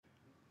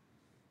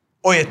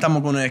Hoy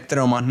estamos con un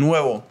estreno más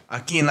nuevo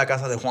aquí en la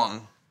casa de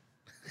Juan.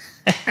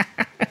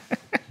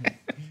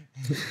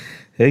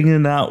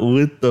 Hanging out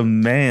with the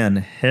man,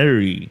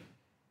 Harry.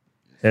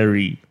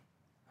 Harry.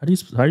 How do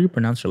you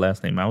pronounce your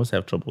last name? I always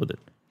have trouble with it.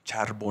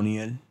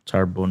 Charbonnier.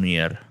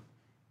 Charbonnier.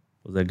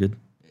 Was that good?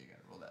 Yeah, you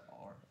gotta roll that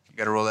R. You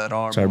gotta roll that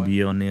R, boy.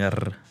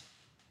 Charbonnier.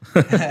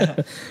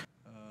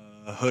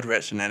 Hood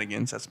rat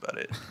shenanigans, that's about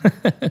it.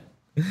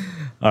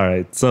 All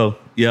right. So,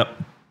 yep.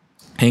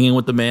 Hanging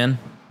with the man,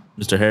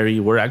 Mr. Harry.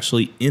 We're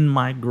actually in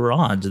my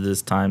garage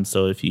this time.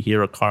 So if you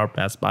hear a car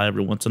pass by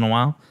every once in a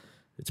while,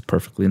 it's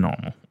perfectly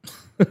normal.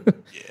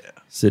 Yeah.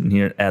 Sitting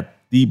here at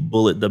the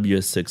Bullet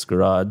WS6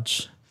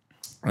 garage.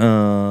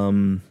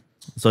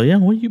 So yeah,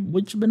 what you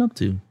been up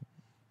to?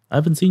 I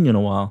haven't seen you in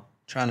a while.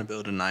 Trying to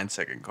build a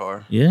 9-second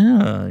car.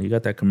 Yeah, you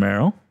got that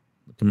Camaro.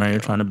 The Camaro you're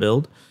trying to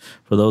build.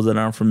 For those that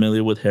aren't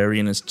familiar with Harry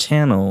and his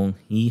channel,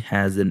 he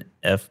has an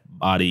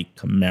F-body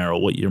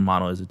Camaro. What year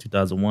model is it?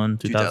 2001?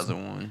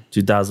 2001.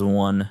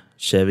 2001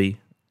 Chevy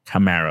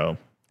Camaro.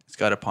 It's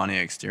got a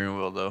Pontiac steering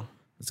wheel, though.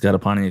 It's got a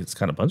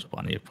bunch of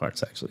Pontiac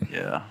parts, actually.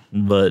 Yeah.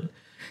 But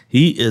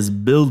he is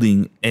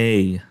building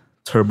a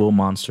turbo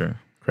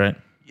monster,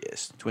 correct?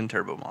 Yes, twin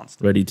turbo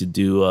monster. Ready to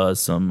do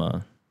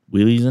some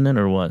wheelies in it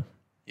or what?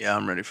 Yeah,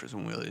 I'm ready for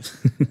some wheelies.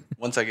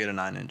 Once I get a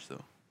 9-inch,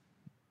 though.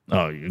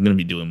 Oh, you're going to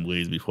be doing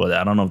wheelies before that.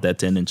 I don't know if that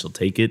 10-inch will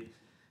take it,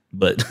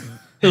 but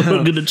we're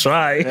going to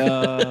try.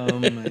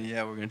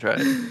 Yeah, we're going to try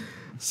it.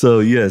 So,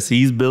 yes,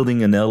 he's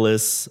building an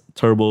LS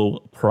Turbo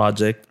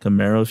Project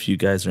Camaro. If you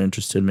guys are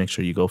interested, make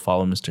sure you go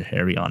follow Mr.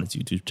 Harry on his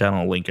YouTube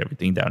channel. I'll link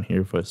everything down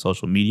here for his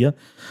social media.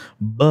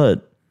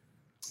 But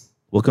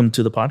welcome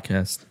to the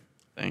podcast.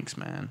 Thanks,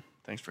 man.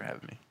 Thanks for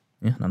having me.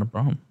 Yeah, not a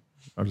problem.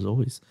 As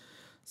always.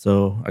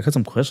 So, I got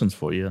some questions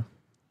for you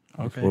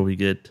before we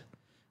get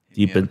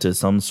deep into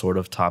some sort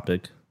of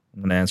topic.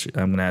 I'm going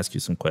to ask you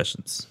some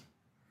questions.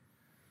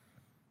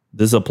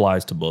 This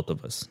applies to both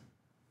of us.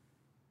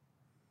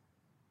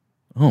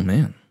 Oh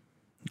man,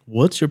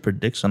 what's your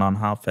prediction on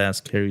how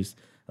fast Harry's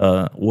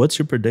Camaro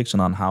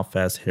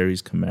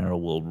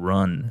will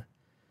run?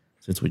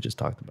 Since we just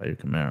talked about your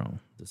Camaro,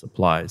 this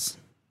applies.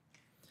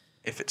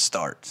 If it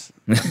starts.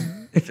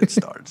 If it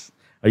starts.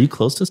 Are you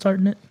close to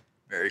starting it?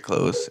 Very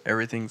close.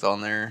 Everything's on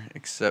there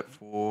except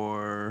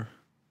for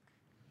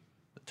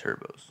the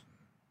turbos.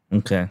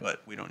 Okay.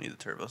 But we don't need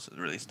the turbos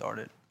to really start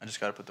it. I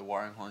just got to put the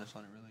wiring harness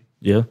on it, really.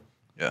 Yeah?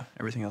 Yeah,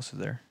 everything else is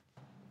there.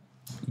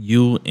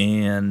 You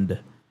and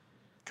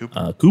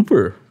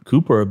Cooper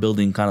are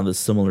building kind of the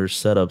similar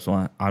setups.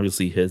 Well,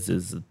 obviously, his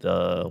is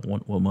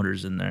what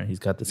motor's in there? He's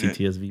got the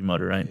CTSV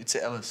motor, right? It's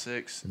an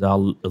LS6. The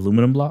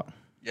aluminum block?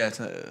 Yeah, it's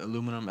an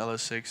aluminum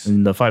LS6.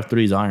 And the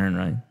 5.3 is iron,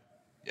 right?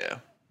 Yeah.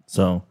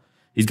 So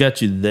he's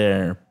got you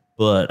there,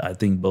 but I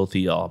think both of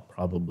y'all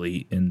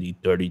probably in the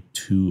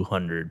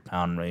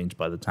 3,200-pound range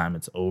by the time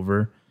it's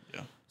over.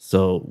 Yeah.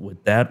 So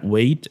with that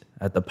weight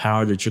at the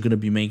power that you're going to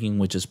be making,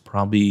 which is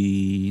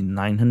probably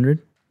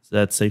 900, is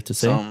that safe to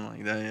say? Something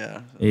like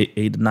that, yeah.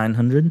 8 to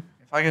 900? If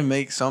I can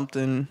make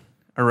something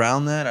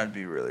around that, I'd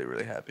be really,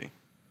 really happy.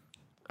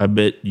 I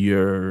bet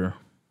you're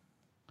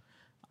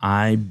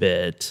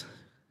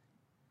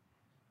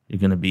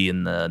going to be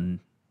in the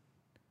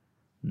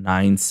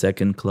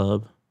 9-second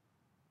club,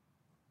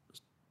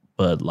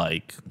 but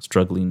like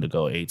struggling to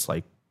go 8s,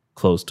 like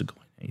close to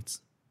going 8s.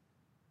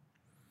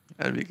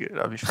 That'd be good.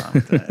 I'd be fine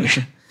with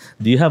that.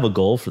 Do you have a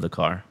goal for the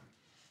car?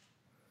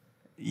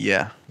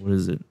 Yeah. What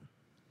is it?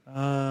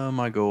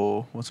 My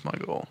goal. What's my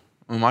goal?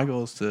 Well, my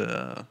goal is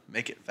to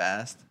make it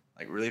fast,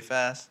 like really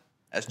fast,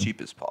 as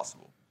cheap as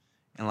possible,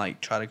 and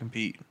like try to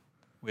compete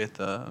with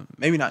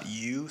maybe not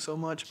you so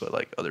much, but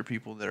like other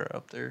people that are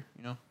up there.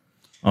 You know.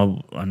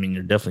 Oh, I mean,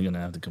 you're definitely gonna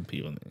have to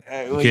compete with it.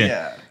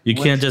 You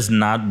can't just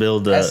not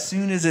build a. As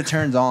soon as it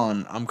turns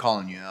on, I'm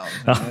calling you out.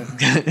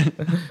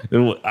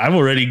 I've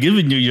already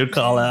given you your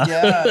call out.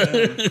 Yeah.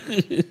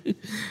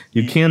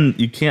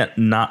 You can't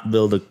not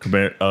build a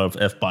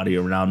F body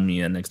around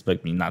me and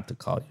expect me not to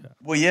call you out.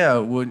 Well, yeah.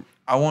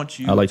 I want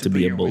you. I like to put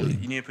be a your bully.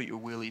 You need to put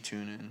your wheelie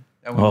tune in.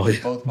 That way,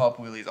 both pop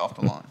wheelies off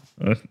the line.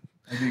 That'd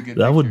be a good.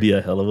 That would be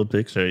a hell of a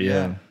picture.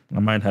 Yeah,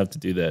 I might have to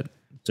do that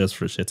just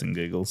for shits and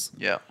giggles.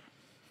 Yeah.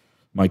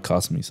 Might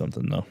cost me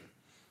something though.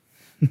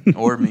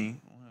 Or me.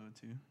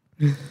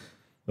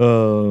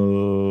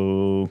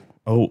 Oh,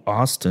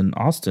 Austin,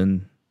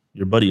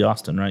 your buddy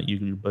Austin, right?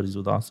 You're buddies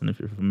with Austin if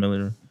you're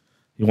familiar.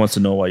 He wants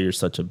to know why you're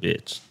such a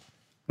bitch.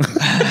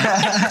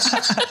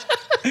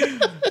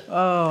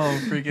 Oh,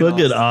 freaking Look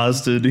at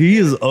Austin. He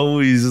is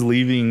always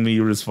leaving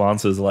me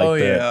responses like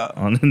that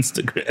on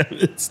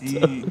Instagram and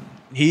stuff.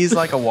 He's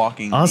like a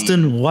walking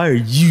Austin, meme. why are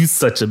you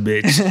such a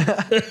bitch?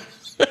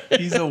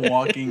 He's a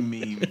walking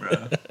meme,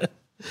 bro.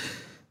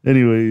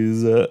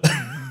 Anyways,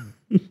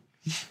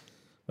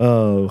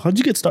 how'd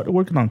you get started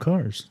working on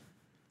cars?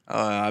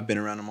 I've been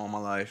around them all my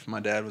life. My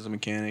dad was a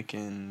mechanic,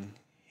 and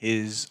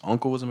his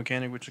uncle was a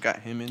mechanic, which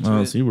got him into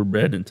it. So you were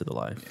bred into the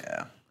life.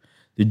 Yeah.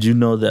 Did you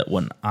know that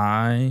when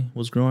I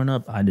was growing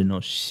up, I didn't know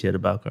shit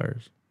about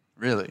cars?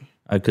 Really?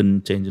 I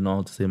couldn't change an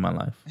oil to save my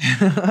life.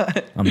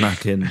 I'm not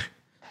kidding.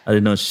 I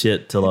didn't know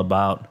shit till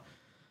about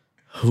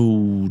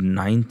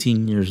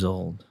 19 years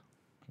old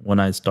when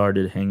I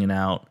started hanging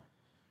out.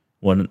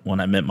 When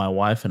I met my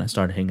wife and I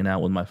started hanging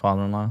out with my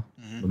father-in-law,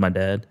 with my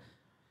dad,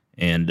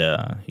 and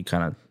he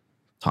kind of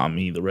taught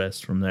me the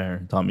rest from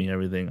there. Taught me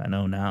everything I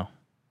know now.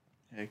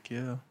 Heck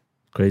yeah.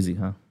 Crazy,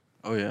 huh?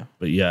 Oh yeah.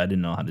 But yeah, I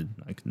didn't know how to.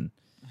 I can.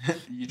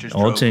 You just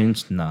All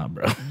changed. Nah,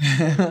 bro.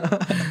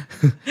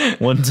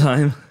 One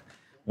time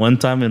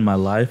in my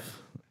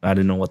life, I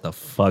didn't know what the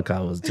fuck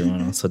I was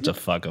doing. I was such a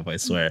fuck up, I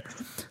swear.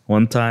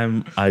 One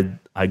time,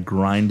 I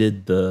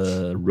grinded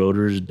the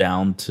rotors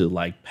down to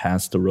like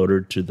past the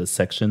rotor to the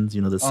sections.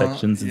 You know the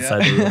sections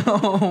inside the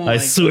rotor. I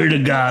swear to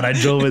God, I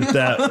drove it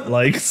that.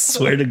 Like,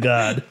 swear to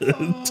God.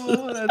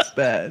 Oh, that's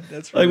bad.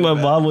 That's like really my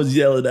bad. mom was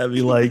yelling at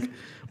me, like,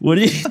 "What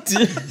are you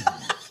doing?"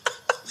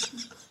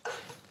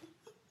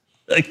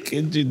 I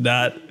kid you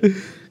not.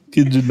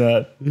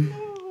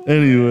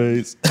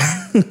 Anyways.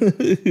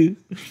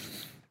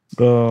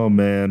 Oh,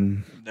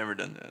 man. Never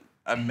done that.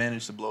 I've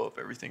managed to blow up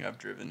everything I've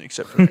driven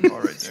except for the car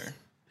right there.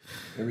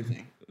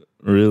 Everything.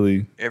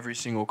 Really? Every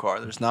single car.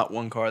 There's not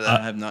one car that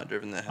I have not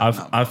driven that has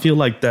not. I feel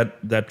like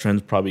that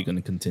trend's probably going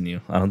to continue.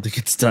 I don't think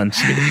it's done.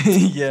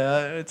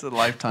 Yeah, it's a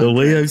lifetime. The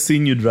way trend. I've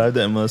seen you drive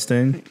that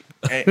Mustang.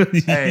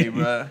 Hey,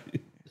 bro.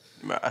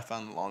 I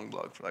found the long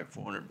block for like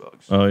 $400.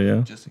 Oh,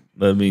 yeah? Just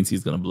That means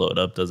he's going to blow it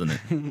up, doesn't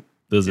it?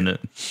 Doesn't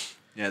it?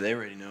 yeah, they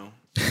already know.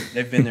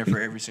 They've been there for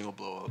every single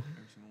blow up.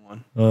 Every single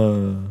one.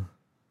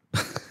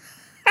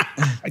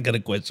 I got a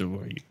question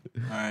for you.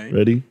 All right.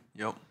 Ready?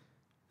 Yep.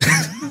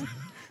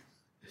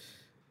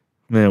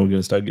 Man, we're going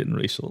to start getting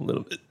racial a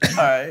little bit.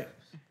 All right.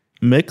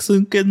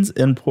 Mexicans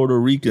and Puerto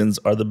Ricans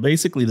are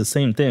basically the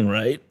same thing,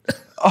 right?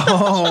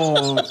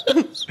 Oh,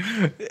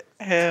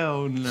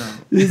 hell no.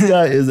 This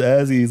guy is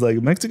asking, he's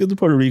like, Mexicans and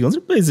Puerto Ricans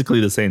are basically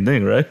the same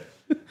thing, right?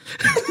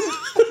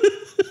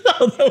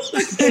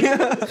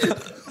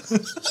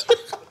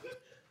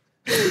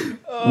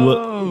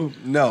 Oh,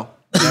 no,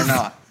 they're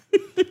not.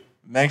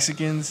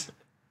 Mexicans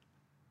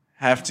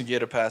have to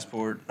get a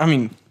passport. I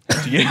mean,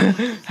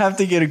 have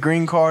to get a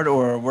green card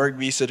or a work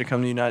visa to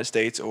come to the United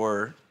States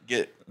or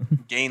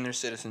gain their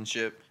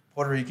citizenship.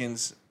 Puerto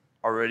Ricans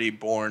already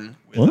born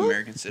with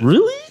American citizenship.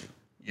 Really?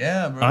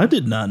 Yeah, bro. I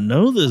did not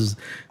know this.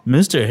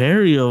 Mr.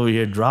 Harry over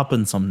here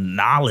dropping some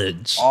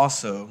knowledge.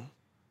 Also,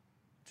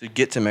 to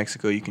get to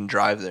Mexico, you can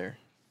drive there.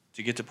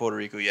 To get to Puerto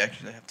Rico, you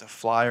actually have to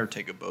fly or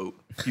take a boat.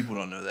 People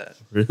don't know that.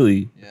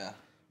 Really? Yeah.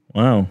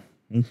 Wow.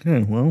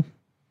 Okay, well,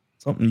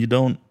 something you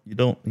don't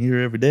hear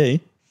every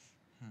day.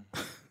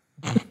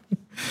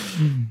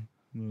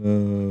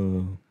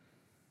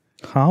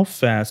 How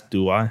fast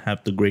do I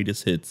have the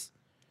greatest hits?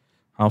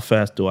 How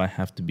fast do I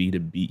have to be to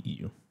beat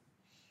you?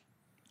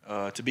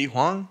 To beat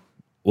Juan?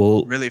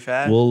 Well, Really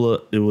fast?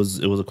 Well, it was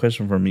a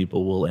question for me, but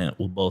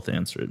we'll both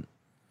answer it.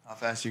 How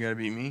fast you gotta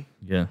beat me?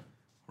 Yeah.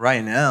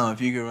 Right now,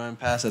 if you could run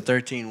past a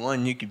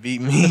 13-1, you could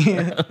beat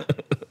me.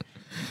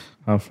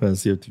 How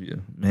fast you have to be?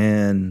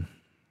 Man,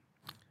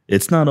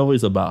 it's not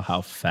always about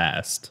how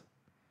fast,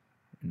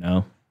 you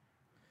know?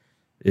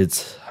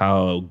 It's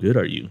how good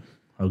are you?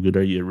 How good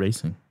are you at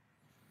racing?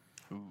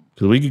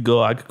 Because I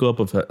could go up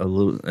a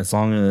little, as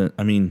long as,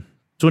 I mean,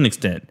 to an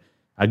extent,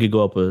 I could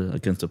go up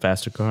against a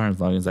faster car as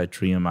long as I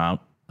tree them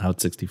out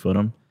 60-foot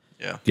them.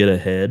 Yeah. Get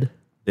ahead.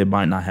 They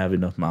might not have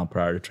enough mile per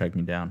hour to track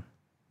me down.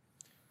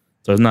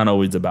 So it's not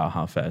always about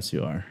how fast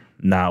you are.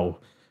 Now,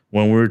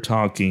 when we're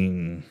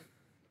talking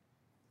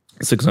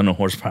 600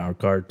 horsepower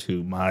car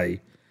to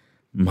my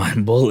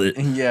Bullet,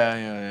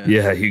 Yeah,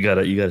 you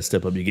gotta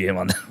step up your game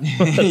on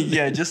that.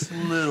 yeah, just a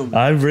little bit.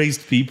 I've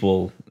raced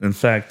people. In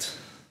fact,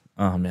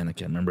 oh man, I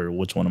can't remember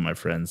which one of my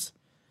friends,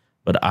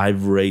 but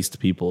I've raced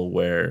people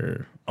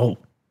where. Oh,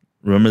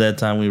 remember that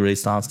time we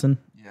raced Austin?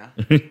 Yeah.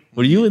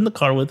 Were you in the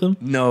car with him?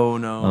 No,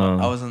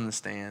 I was in the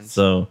stands.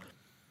 So,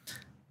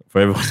 for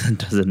everyone that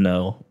doesn't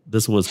know,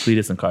 this was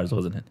Cletus and Cars,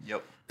 wasn't it?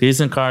 Yep.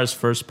 Cletus and Cars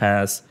first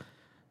pass.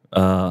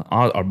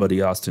 Our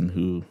buddy Austin,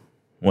 who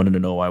wanted to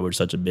know why we're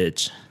such a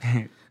bitch.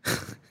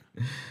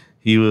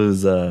 He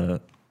was.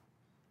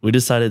 We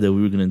decided that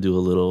we were gonna do a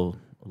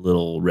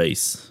little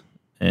race,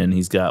 and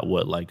he's got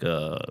what, like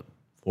a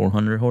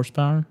 400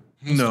 horsepower?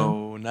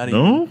 No, not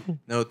even.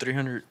 No,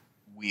 300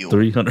 wheel.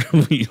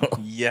 300 wheel.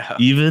 Yeah.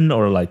 Even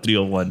or like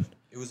 301.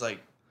 It was like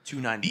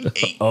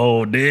 298.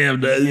 Oh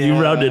damn!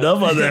 You rounded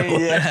up on that one.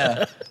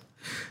 Yeah.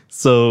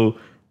 So.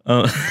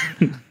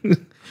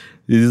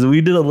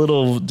 We did a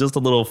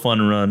little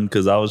fun run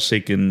because I was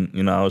shaking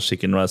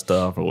Rust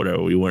off or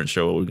whatever. We weren't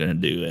sure what we were gonna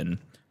do, and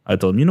I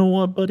told him, you know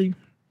what, buddy?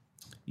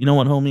 You know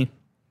what, homie?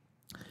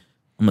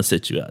 I'm gonna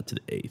sit you out to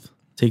the 8th.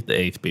 Take the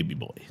 8th, baby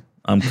boy.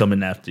 I'm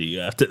coming after you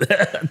after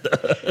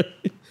that.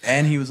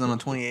 And he was on a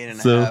 28 and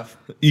a half.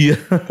 Yeah.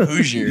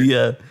 Hoosier.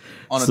 Yeah.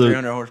 On a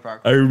 300 horsepower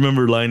car. I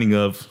remember lining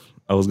up.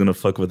 I was gonna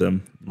fuck with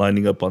him,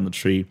 lining up on the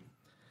tree.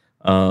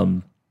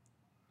 I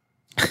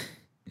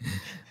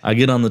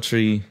get on the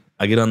tree.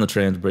 I get on the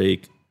trans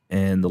brake,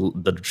 and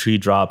the tree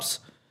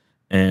drops,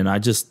 and I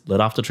just let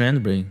off the trans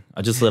brake.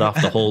 I just let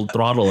off the whole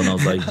throttle, and I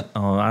was like,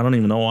 oh, I don't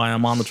even know why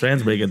I'm on the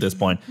trans brake at this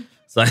point.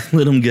 So I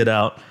let him get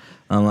out.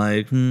 I'm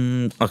like,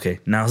 okay,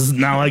 now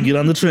I get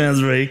on the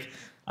trans brake.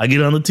 I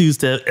get on the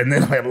two-step, and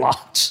then I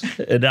launch.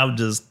 And I'm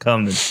just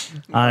coming.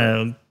 I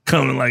am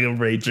coming like a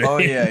freight train. Oh,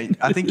 yeah.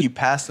 I think you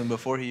passed him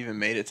before he even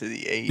made it to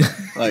the 8.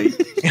 Like,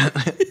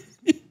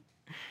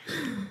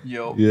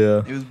 yo.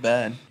 Yeah. It was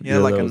bad. He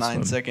had like a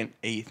 9-second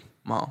 8th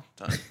mile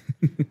time.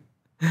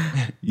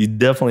 You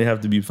definitely have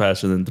to be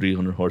faster than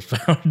 300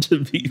 horsepower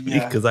to beat me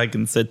because I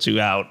can set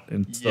you out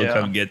and still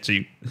come get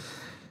you.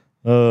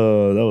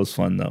 Oh, that was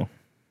fun, though.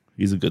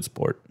 He's a good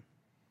sport.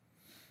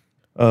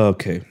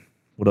 Okay.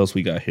 What else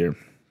we got here?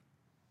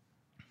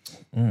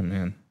 Oh,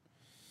 man.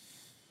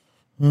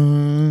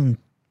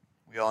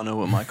 We all know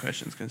what my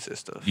questions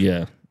consist of.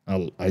 Yeah.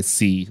 I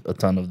see a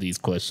ton of these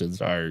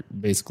questions are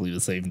basically the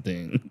same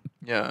thing.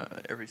 Yeah,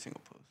 every single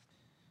post.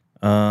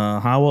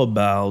 How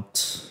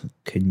about,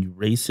 can you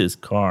race his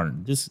car?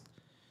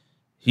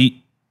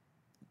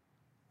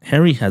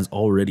 Harry has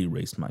already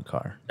raced my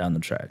car down the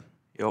track.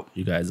 Yep.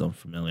 You guys aren't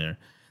familiar.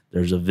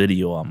 There's a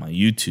video on my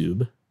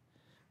YouTube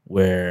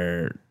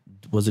where,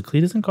 was it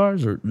Cletus and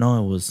Cars or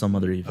no? It was some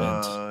other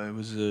event. It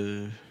was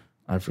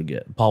I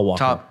forget. Paul Walker.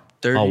 Top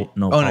 30.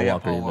 Paul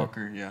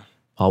Walker event.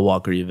 Paul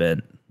Walker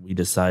event. We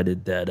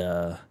decided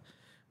that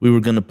we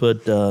were gonna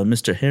put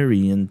Mr.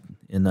 Harry in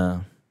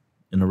a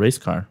race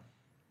car.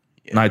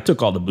 Yeah. And I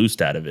took all the boost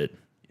out of it.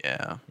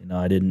 Yeah.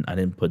 I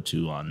didn't put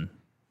you on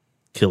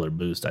killer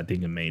boost. I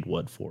think it made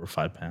 4 or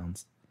 5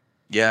 pounds.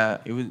 Yeah,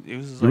 it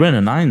was. You ran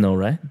a 9 though,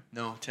 right?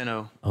 No,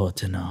 10-0. Oh,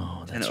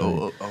 10-0. That's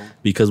 10-0. right.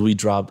 Because we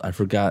dropped. I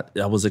forgot.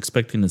 I was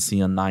expecting to see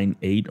a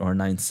 9.8 or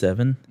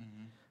 9.7,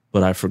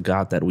 but I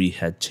forgot that we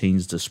had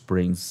changed the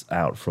springs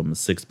out from a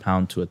 6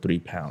 pound to a 3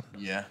 pound.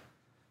 Yeah.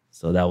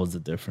 So that was the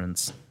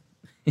difference.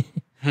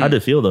 How did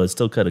it feel though? It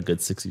still cut a good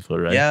 60 foot,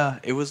 right? Yeah,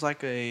 it was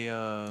like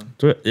a.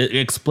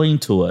 Explain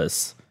to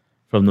us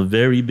from the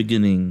very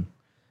beginning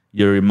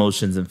your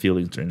emotions and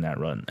feelings during that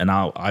run, and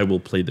I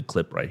will play the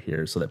clip right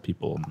here so that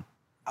people.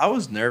 I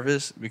was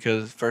nervous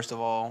because first of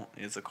all,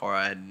 it's a car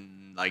I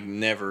had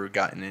never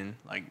gotten in,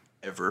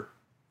 ever,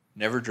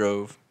 never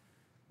drove,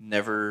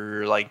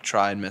 never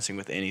tried messing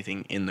with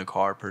anything in the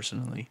car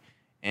personally,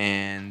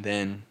 and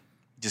then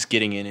just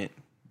getting in it,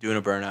 doing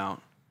a burnout.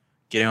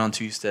 Getting on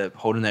two-step,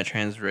 holding that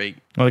trans brake.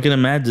 Well, I can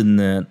imagine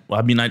that. Well,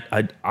 I mean, I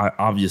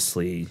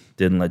obviously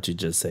didn't let you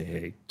just say,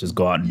 hey, just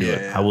go out and do it.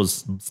 Yeah. I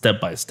was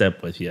step by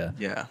step with you.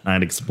 Yeah.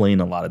 I'd explain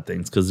a lot of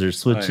things because there's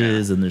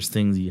switches and there's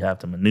things you have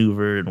to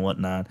maneuver and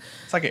whatnot.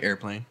 It's like an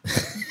airplane.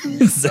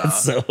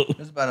 So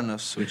there's about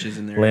enough switches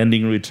in there.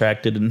 Landing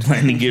retracted and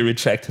landing gear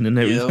retracted and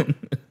everything.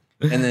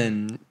 Yep. And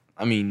then,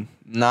 I mean,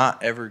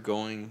 not ever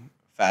going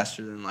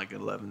faster than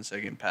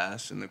 11-second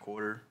pass in the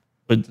quarter.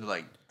 But to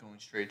going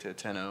straight to a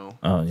 10-0.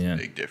 Oh, yeah.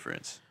 Big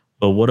difference.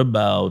 But what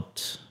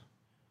about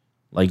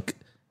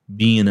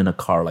being in a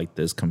car like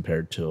this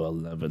compared to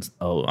 11?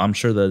 Oh, I'm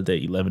sure that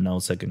the 11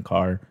 second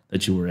car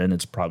that you were in,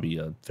 it's probably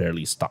a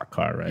fairly stock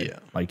car, right? Yeah.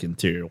 Like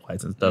interior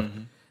wise and stuff.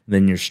 Mm-hmm.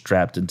 Then you're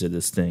strapped into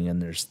this thing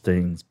and there's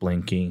things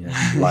blinking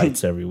and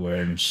lights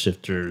everywhere and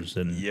shifters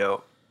and.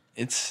 Yo,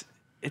 it's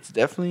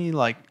definitely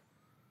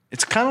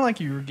it's kind of like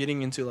you were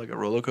getting into a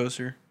roller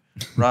coaster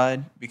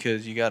ride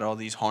because you got all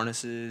these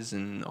harnesses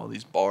and all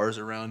these bars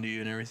around you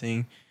and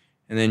everything,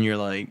 and then you're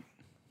like,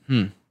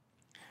 did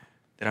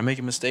I make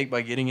a mistake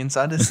by getting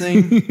inside this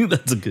thing?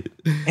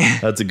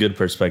 That's a good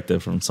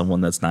perspective from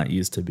someone that's not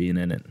used to being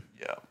in it.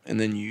 Yeah, and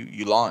then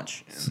you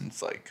launch and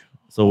it's like.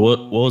 So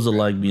what was it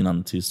like being on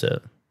the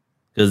two-step?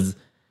 Because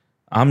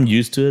I'm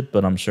used to it,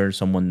 but I'm sure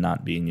someone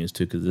not being used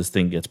to, because this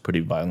thing gets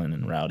pretty violent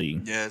and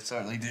rowdy. Yeah, it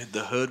certainly did.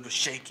 The hood was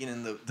shaking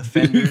and the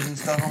fenders and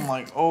stuff. I'm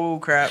like, oh,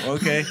 crap,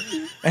 okay.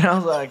 And I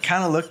was like,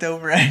 kind of looked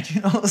over at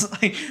you. I was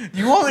like,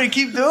 you want me to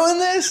keep doing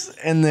this?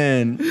 And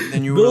then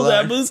you were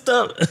like, that boost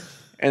up.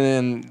 And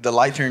then the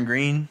light turned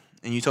green,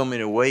 and you told me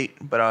to wait,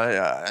 but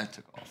I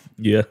took off.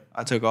 Yeah.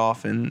 I took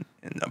off, and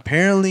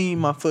apparently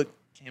my foot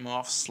came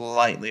off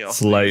slightly.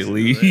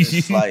 Slightly.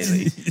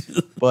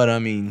 But, I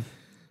mean...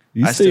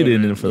 You stayed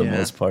in it for the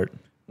most part.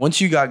 Once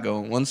you got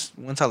going, once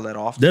I let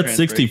off, that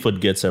 60-foot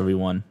gets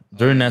everyone.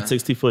 During that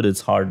 60-foot,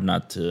 it's hard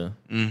not to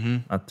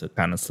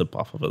kind of slip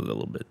off of it a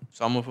little bit.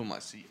 So I'm gonna put my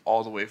seat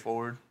all the way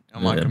forward.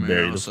 I'm like,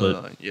 bury the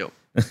foot. Yep,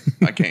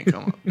 I can't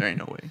come up. There ain't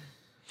no way.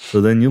 So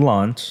then you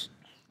launch.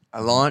 I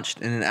launched,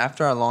 and then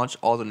after I launched,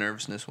 all the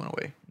nervousness went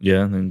away.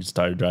 Yeah, and then you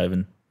started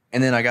driving.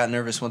 And then I got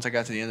nervous once I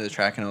got to the end of the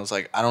track, and I was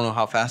like, I don't know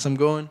how fast I'm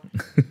going.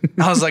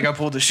 I was like, I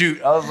pulled the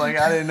chute. I was like,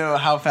 I didn't know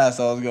how fast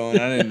I was going.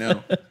 I didn't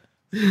know.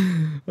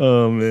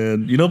 Oh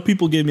man,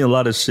 people gave me a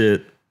lot of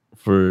shit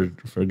for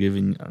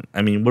giving.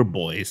 I mean, we're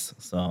boys,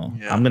 so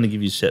I'm gonna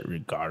give you shit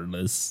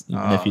regardless.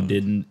 Even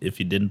if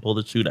you didn't pull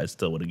the chute, I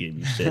still would have gave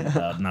you shit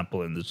about not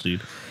pulling the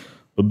chute.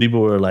 But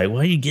people were like, "Why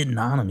are you getting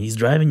on him? He's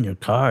driving your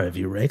car. If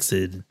he wrecks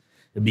it,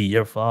 it'd be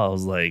your fault." I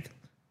was like,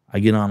 "I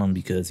get on him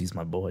because he's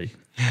my boy.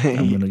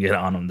 I'm gonna get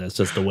on him. That's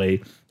just the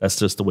way. That's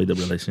just the way the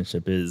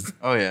relationship is."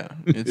 Oh yeah,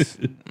 it's.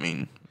 I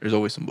mean, there's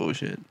always some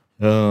bullshit.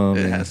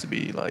 It has to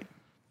be like.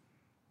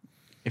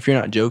 If you're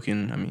not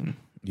joking, I mean,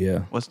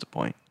 yeah. What's the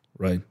point?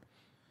 Right.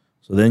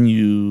 So then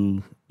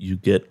you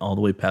get all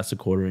the way past the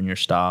quarter and you're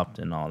stopped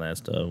and all that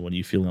stuff. What are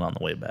you feeling on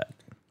the way back?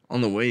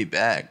 On the way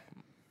back,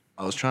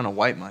 I was trying to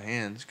wipe my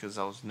hands because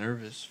I was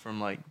nervous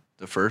from like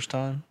the first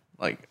time.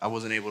 Like I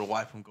wasn't able to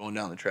wipe them going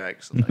down the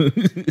track. So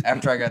like,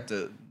 after I got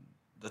the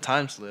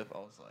time slip, I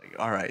was like,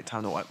 all right,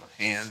 time to wipe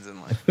my hands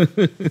and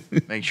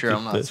like make sure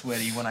I'm not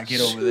sweaty when I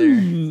get over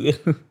there.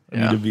 I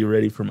need to be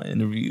ready for my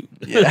interview.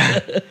 Yeah.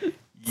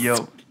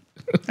 Yo,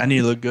 I need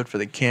to look good for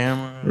the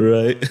camera.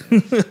 Right.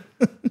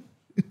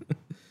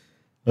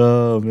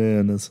 Oh,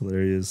 man, that's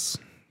hilarious.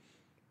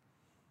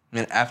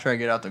 And after I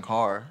get out the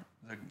car,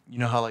 like, you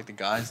know how like the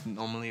guys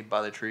normally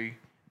by the tree,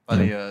 by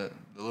the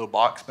little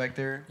box back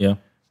there? Yeah.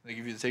 They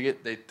give you the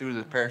ticket. They threw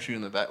the parachute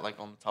in the back, like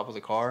on the top of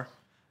the car.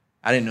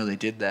 I didn't know they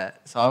did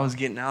that. So I was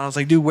getting out. I was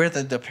like, dude, where'd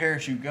the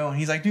parachute go? And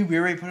he's like, dude, we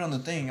already put it on the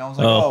thing. I was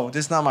like, oh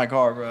this is not my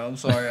car, bro. I'm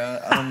sorry.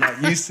 I'm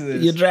not used to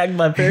this. You dragged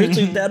my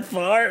parachute that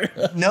far?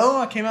 No,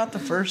 I came out the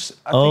first.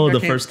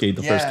 First gate.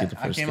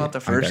 I came out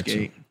the first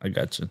gate. I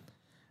got you.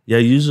 Yeah,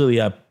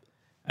 usually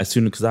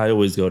because I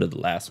always go to the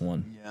last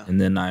one. Yeah. And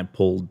then I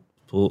pull.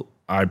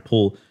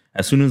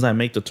 As soon as I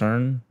make the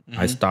turn,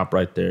 I stop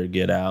right there,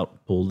 get out,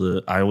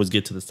 I always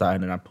get to the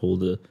side and I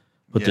put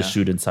the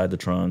chute inside the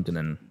trunk and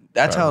then.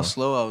 That's how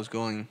slow I was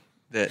going.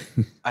 That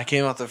I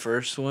came out the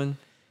first one,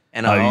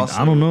 and I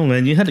don't know,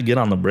 man. You had to get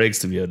on the brakes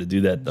to be able to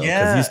do that, though.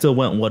 Yeah, because you still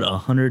went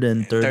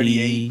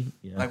 130,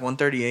 like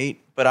 138.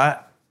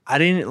 But I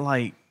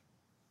didn't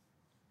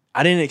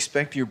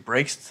expect your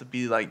brakes to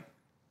be like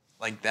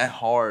that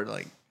hard.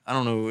 Like I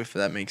don't know if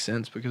that makes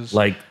sense because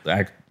like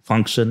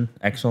function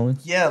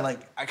excellence. Yeah, like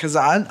because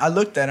I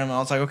looked at them and I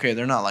was like, okay,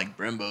 they're not like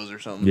Brembos or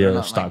something. Yeah, they're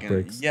not stock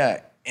brakes. Yeah.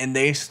 And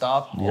they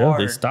stop hard. Yeah,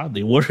 they stop.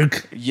 They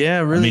work. Yeah,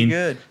 really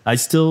good.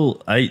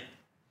 To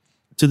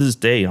this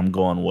day, I'm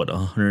going,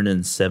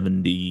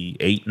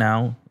 178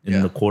 now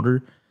in the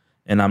quarter.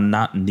 And I'm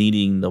not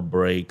needing the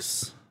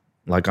brakes.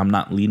 Like, I'm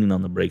not leaning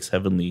on the brakes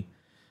heavily.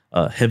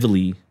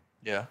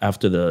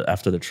 After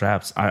the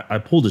traps. I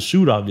pulled the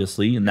chute,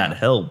 obviously, and that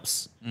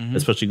helps,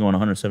 especially going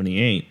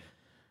 178.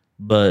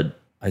 But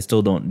I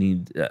still don't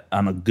need,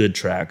 on a good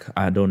track,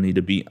 I don't need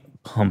to be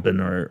pumping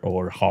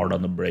or hard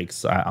on the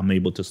brakes. I'm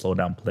able to slow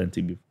down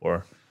plenty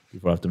before I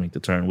have to make the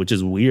turn, which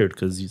is weird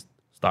because you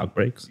stock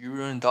brakes. You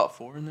running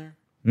 .4 in there?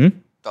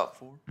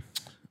 .4?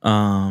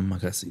 I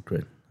got a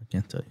secret. I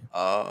can't tell you.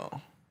 Oh.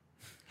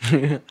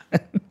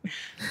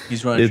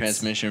 He's running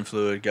transmission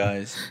fluid,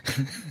 guys.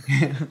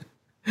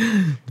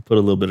 Put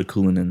a little bit of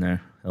coolant in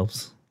there.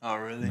 Helps. Oh,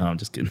 really? No, I'm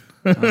just kidding.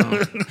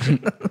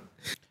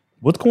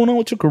 What's going on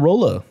with your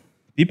Corolla?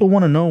 People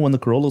want to know when the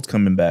Corolla's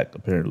coming back,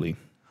 apparently.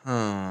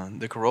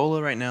 The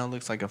Corolla right now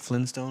looks like a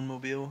Flintstone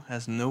mobile,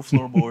 has no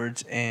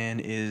floorboards,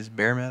 and is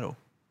bare metal.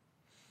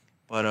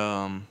 But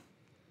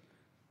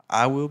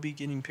I will be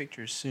getting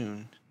pictures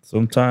soon.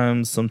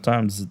 Sometimes,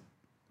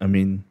 I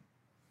mean,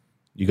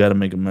 you got to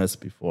make a mess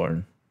before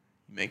you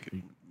make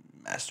a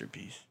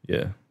masterpiece.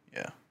 Yeah.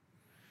 Yeah.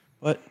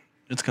 But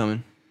it's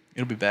coming.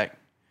 It'll be back.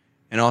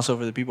 And also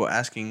for the people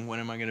asking, when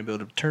am I going to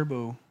build a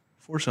turbo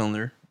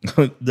 4-cylinder?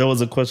 There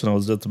was a question I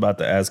was just about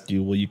to ask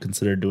you. Will you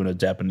consider doing a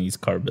Japanese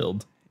car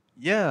build?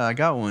 Yeah, I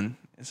got one.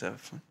 It's a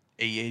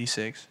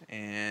AE86,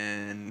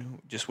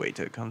 and just wait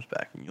till it comes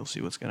back, and you'll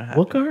see what's gonna happen.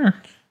 What car?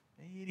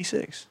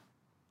 AE86.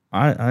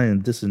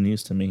 This is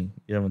news to me.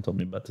 You haven't told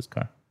me about this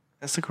car.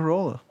 That's the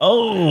Corolla.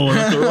 Oh,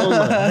 the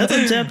Corolla. That's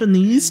a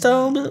Japanese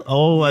style build?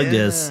 Oh,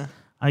 yeah.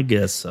 I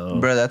guess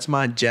so. Bro, that's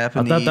my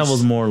Japanese. I thought that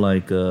was more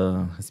like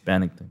a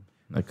Hispanic thing,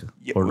 like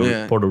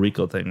a Puerto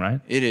Rico thing,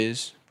 right? It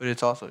is, but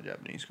it's also a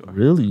Japanese car.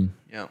 Really?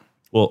 Yeah.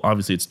 Well,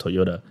 obviously it's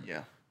Toyota.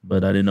 Yeah.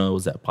 But I didn't know it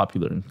was that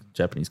popular in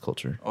Japanese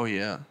culture. Oh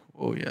yeah.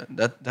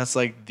 That's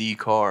like the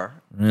car.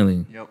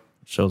 Really? Yep.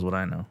 Shows what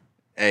I know.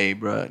 Hey,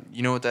 bro,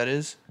 you know what that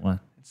is? What?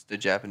 It's the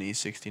Japanese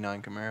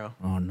 '69 Camaro.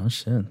 Oh no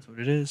shit. That's what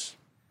it is.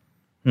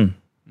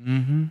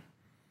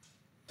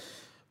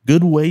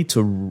 Good way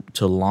to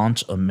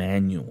launch a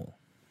manual.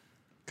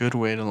 Good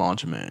way to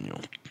launch a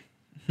manual.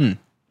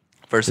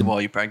 First of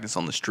all, you practice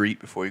on the street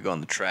before you go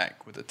on the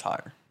track with a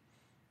tire.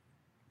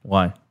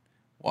 Why?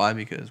 Why?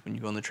 Because when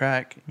you go on the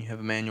track and you have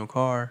a manual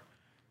car,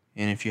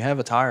 and if you have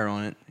a tire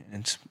on it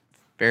and it's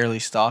fairly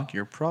stock,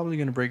 you're probably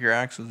going to break your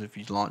axles if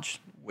you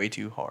launch way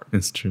too hard.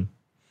 It's true.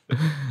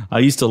 I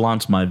used to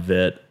launch my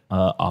Vet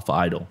off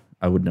idle.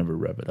 I would never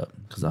rev it up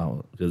because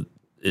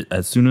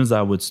as soon as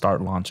I would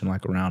start launching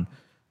like around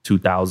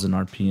 2,000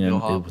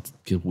 RPM, it would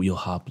get wheel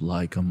hop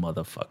like a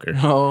motherfucker.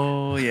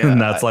 Oh, yeah.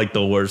 And that's like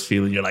the worst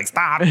feeling. You're like,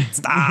 stop,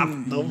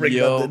 don't break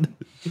nothing.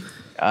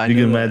 You can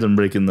imagine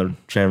breaking the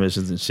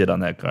transmissions and shit on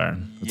that car.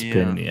 It's a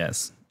pain in the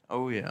ass.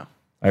 Oh, yeah.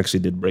 I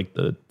actually did break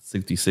the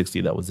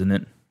 6060 that was in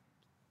it.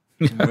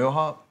 Wheel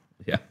hop?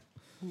 Yeah.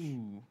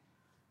 Ooh.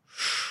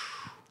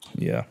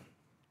 Yeah.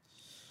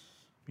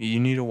 You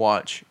need to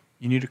watch.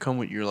 You need to come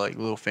with your like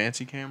little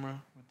fancy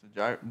camera with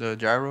the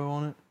gyro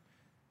on it,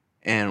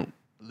 and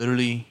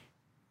literally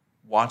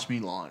watch me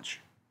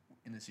launch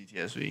in the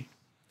CTSV.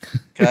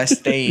 Cause I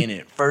stay in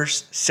it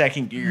first,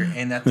 second gear,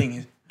 and that thing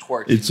is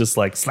twerking. It's just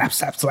like slap,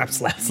 slap, slap,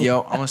 slap.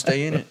 Yo, I'm gonna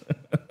stay in it.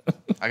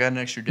 I got an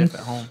extra dip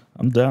at home.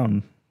 I'm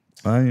down.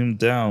 I am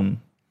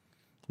down.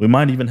 We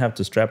might even have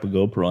to strap a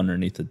GoPro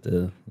underneath it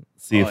to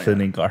see if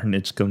any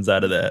carnage comes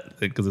out of that,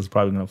 because it's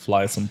probably going to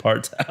fly some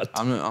parts out.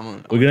 We're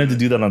going to have to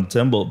do that on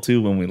Timbolt,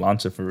 too, when we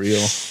launch it for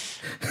real.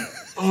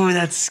 Oh,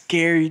 that's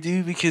scary,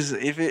 dude, because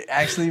if it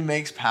actually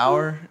makes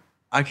power,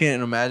 I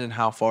can't imagine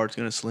how far it's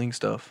going to sling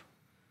stuff.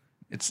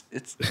 It's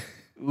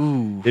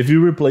ooh. If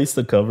you replace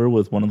the cover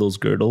with one of those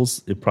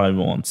girdles, it probably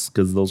won't,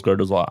 because those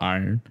girdles are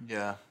iron.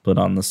 Yeah. But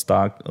on the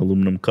stock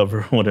aluminum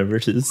cover, whatever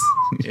it is,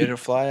 it'll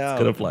fly out.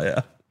 It's going to fly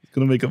out. It's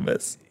going to make a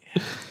mess.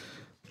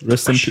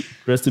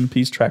 Rest in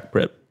peace, Track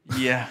Prep.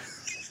 Yeah.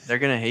 They're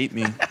going to hate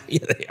me.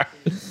 Yeah, they are.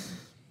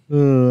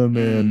 Oh,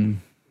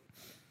 man.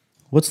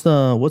 What's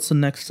the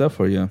next step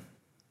for you?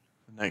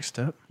 The next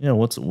step? Yeah,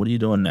 what are you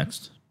doing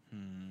next?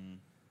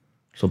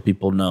 So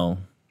people know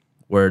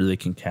where they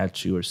can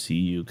catch you or see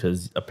you,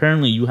 because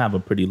apparently you have a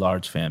pretty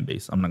large fan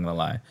base. I'm not going to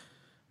lie.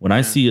 When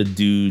I see a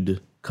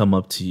dude come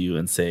up to you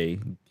and say,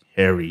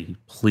 Harry,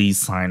 please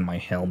sign my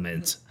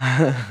helmet.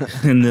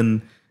 And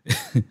then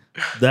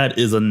that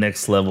is a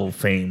next level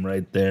fame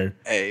right there.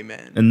 Hey,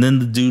 man. And then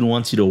the dude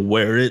wants you to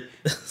wear it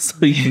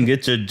so you can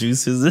get your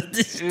juices in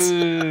it.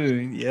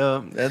 Dude,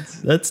 yeah,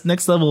 that's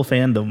next level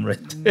fandom right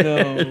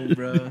there. No,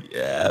 bro.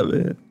 Yeah,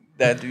 man.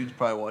 That dude's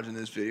probably watching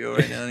this video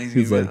right now, and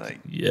he's gonna be like,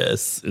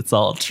 yes, it's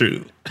all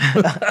true.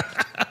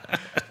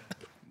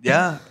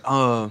 Yeah.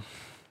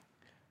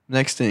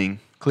 Next thing,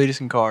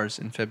 Cletus and Cars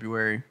in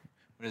February.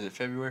 What is it,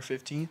 February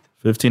 15th?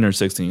 15 or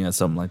 16, yeah,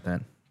 something like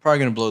that. Probably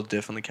going to blow the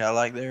diff on the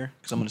Cadillac there,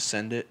 because I'm going to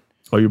send it.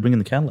 Oh, you're bringing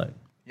the Cadillac?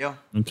 Yeah.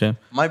 Okay.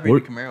 Might bring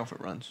the Camaro if it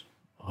runs.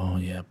 Oh,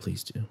 yeah,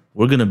 please do.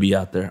 We're going to be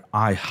out there.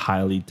 I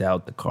highly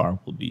doubt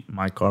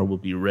my car will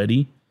be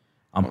ready.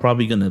 I'm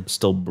probably going to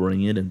still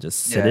bring it and just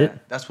sit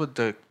it. That's what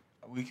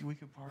we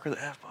could park the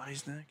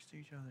F-bodies next to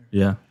each other.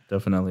 Yeah,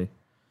 definitely.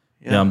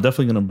 Yeah, I'm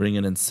definitely going to bring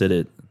it and sit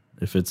it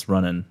if it's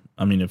running.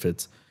 I mean, if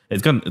it's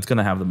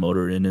gonna have the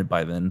motor in it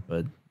by then,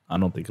 but I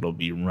don't think it'll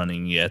be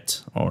running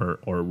yet or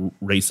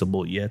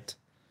raceable yet.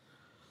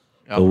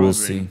 But we'll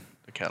see.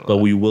 But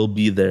we will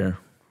be there.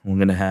 We're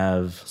gonna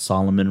have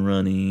Solomon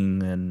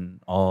running and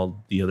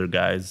all the other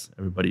guys,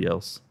 everybody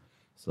else.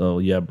 So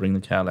yeah, bring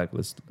the Cadillac.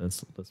 Let's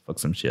fuck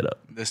some shit up.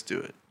 Let's do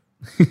it.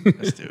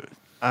 Let's do it.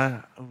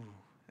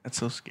 That's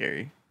so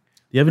scary.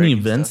 Do you have any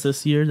events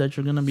this year that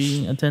you're gonna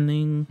be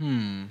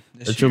attending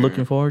that you're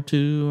looking forward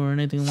to or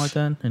anything like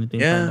that?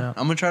 Anything? Yeah,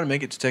 I'm gonna try to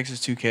make it to Texas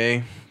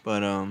 2K,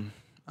 but I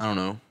don't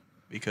know,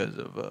 because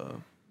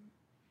of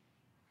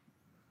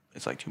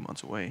it's like 2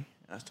 months away.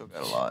 I still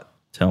got a lot.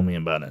 Tell me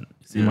about it.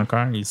 You see my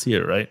car? You see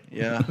it, right?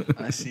 Yeah,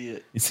 I see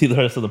it. You see the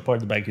rest of the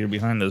parts back here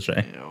behind us,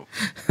 right?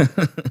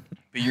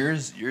 But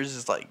yours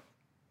is like,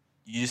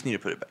 you just need to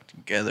put it back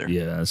together.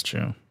 Yeah, that's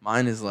true.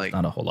 Mine is like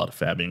not a whole lot of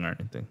fabbing or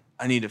anything.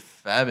 I need to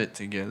fab it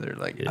together.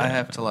 Like I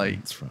have to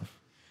It's rough.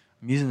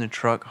 I'm using the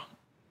truck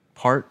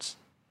parts.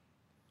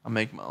 I'll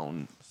make my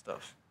own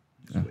stuff.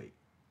 Just wait.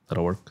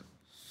 That'll work.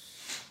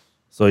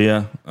 So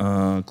yeah,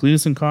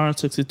 Cletus and Car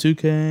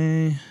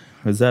 62K.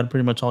 Is that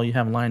pretty much all you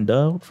have lined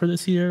up for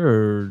this year,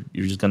 or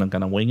you're just gonna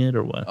kind of wing it,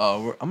 or what?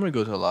 I'm gonna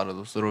go to a lot of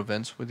those little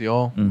events with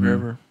y'all,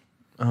 wherever.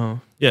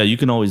 Yeah, you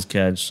can always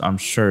catch. I'm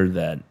sure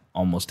that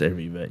almost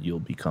every event you'll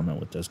be coming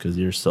with us, because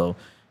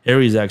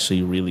Harry's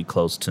actually really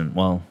close to.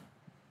 Well,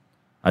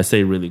 I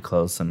say really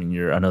close. I mean,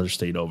 you're another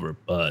state over,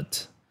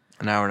 but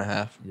an hour and a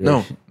half.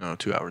 No,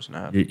 2 hours and a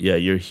half.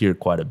 You're here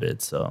quite a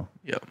bit, so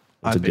yep.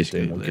 It's a good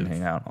thing we can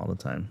hang out all the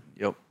time.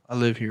 Yep, I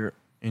live here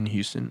in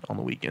Houston on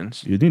the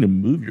weekends. You need to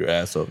move your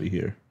ass over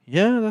here.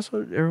 Yeah, that's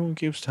what everyone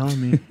keeps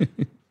telling me.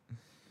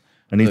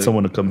 I need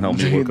someone to come help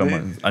me work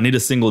on I need a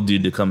single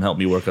dude to come help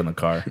me work on the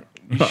car.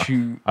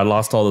 I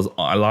lost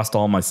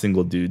all my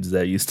single dudes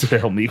that used to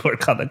help me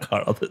work on the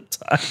car all the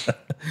time.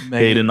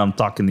 Hayden, I'm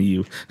talking to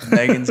you.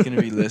 Megan's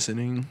gonna be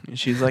listening, and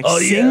she's like,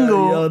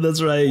 "Single." Yeah,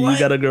 that's right. What? You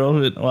got a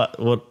girlfriend.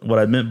 What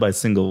I meant by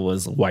single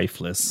was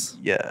wifeless.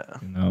 Yeah,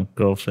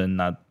 girlfriend,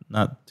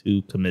 not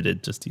too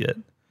committed just yet,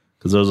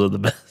 because those are the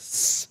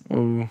best.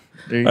 Oh,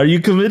 are you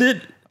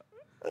committed?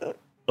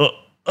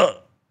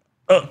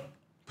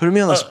 Putting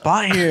me on the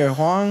spot here,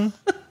 Juan.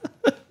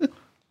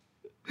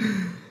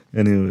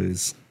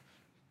 Anyways.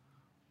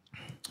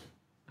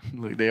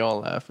 Look, they all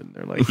laugh and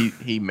they're like,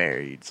 he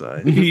married,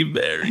 son. He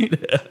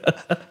married.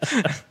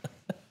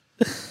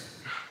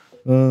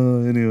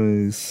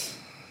 Anyways.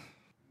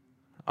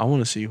 I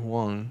want to see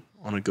Juan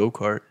on a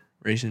go-kart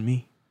racing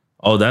me.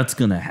 Oh, that's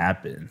going to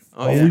happen.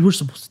 Yeah. We were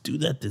supposed to do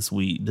that this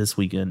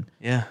weekend.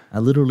 Yeah. I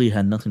literally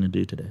had nothing to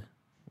do today.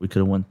 We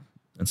could have went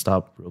and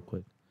stopped real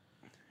quick.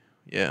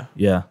 Yeah.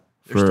 Yeah.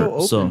 They're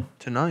still open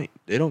tonight.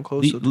 They don't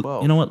close till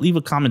 12. You know what? Leave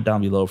a comment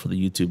down below for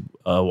the YouTube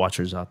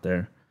watchers out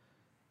there.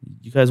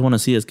 You guys want to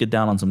see us get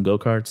down on some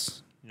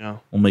go-karts? Yeah.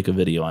 We'll make a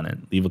video on it.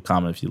 Leave a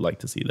comment if you'd like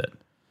to see that.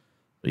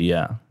 But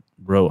yeah,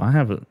 bro, I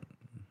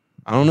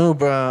don't know,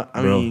 bro.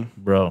 I mean,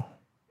 bro.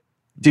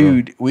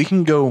 Dude, we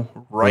can go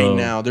right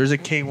now. There's a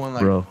K1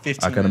 like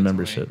 15 I got a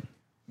membership. Away.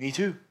 Me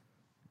too.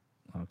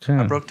 Okay.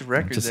 I broke the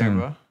record there,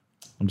 bro.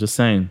 I'm just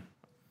saying.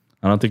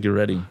 I don't think you're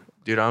ready.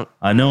 Dude,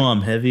 I know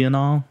I'm heavy and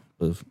all,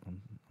 but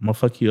I'm gonna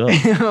fuck you up.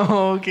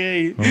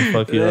 Okay. I'm gonna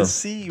fuck you up.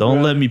 See, Don't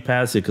bro. let me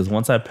pass you, because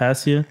once I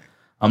pass you,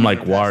 I'm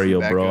like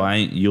Wario, bro.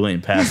 You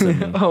ain't passing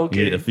me.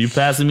 Okay. If you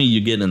passing me,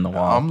 you getting in the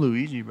wall. I'm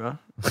Luigi, bro.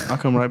 I'll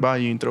come right by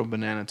you and throw a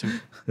banana too.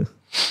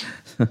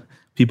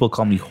 People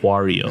call me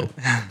Wario.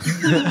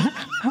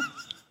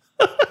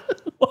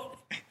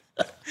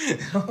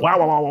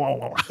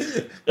 Wow.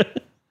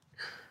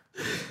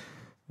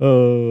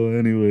 Oh,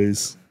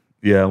 anyways.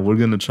 Yeah, we're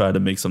going to try to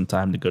make some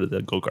time to go to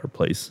that go-kart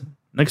place.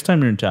 Next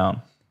time you're in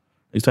town.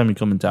 Next time you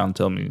come in town,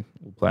 tell me.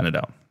 We'll plan it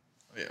out.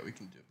 Oh, yeah, we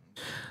can do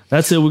it.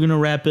 That's it. We're going to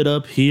wrap it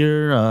up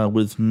here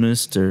with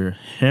Mr.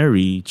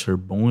 Harry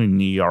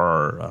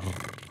Cherboignier.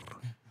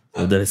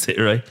 Did I say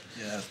it right?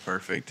 Yeah, that's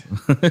perfect.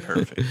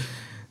 Perfect.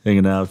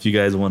 Hanging out. If you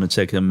guys want to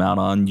check him out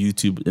on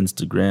YouTube,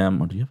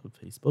 Instagram, or do you have a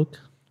Facebook?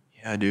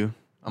 Yeah, I do.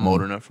 I'm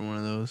old enough for one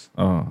of those.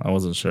 Oh, I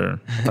wasn't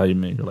sure. I thought you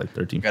made like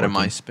 13, Got 14. a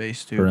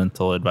MySpace too.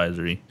 Parental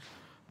advisory.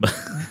 But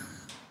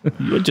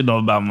what you know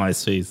about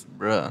MySpace?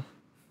 Bruh,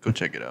 go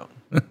check it out.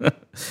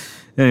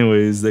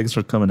 Anyways, thanks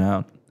for coming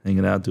out,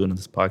 hanging out, doing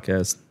this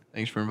podcast.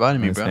 Thanks for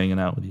inviting me, bro. Hanging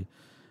out with you.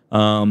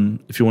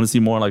 If you want to see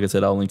more, like I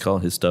said, I'll link all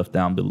his stuff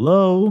down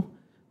below.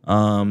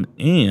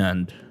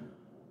 And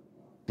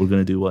we're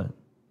gonna do what?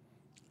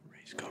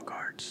 Race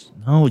go-karts.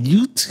 No,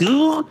 you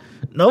too.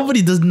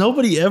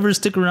 Nobody ever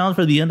stick around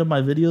for the end of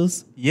my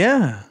videos?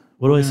 Yeah.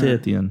 What do I say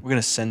at the end? We're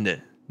gonna send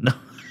it. No.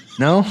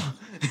 No?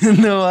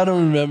 No, I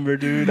don't remember,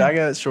 dude. I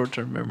got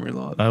short-term memory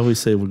loss. I always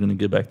say we're gonna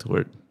get back to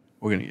work.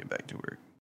 We're gonna get back to work.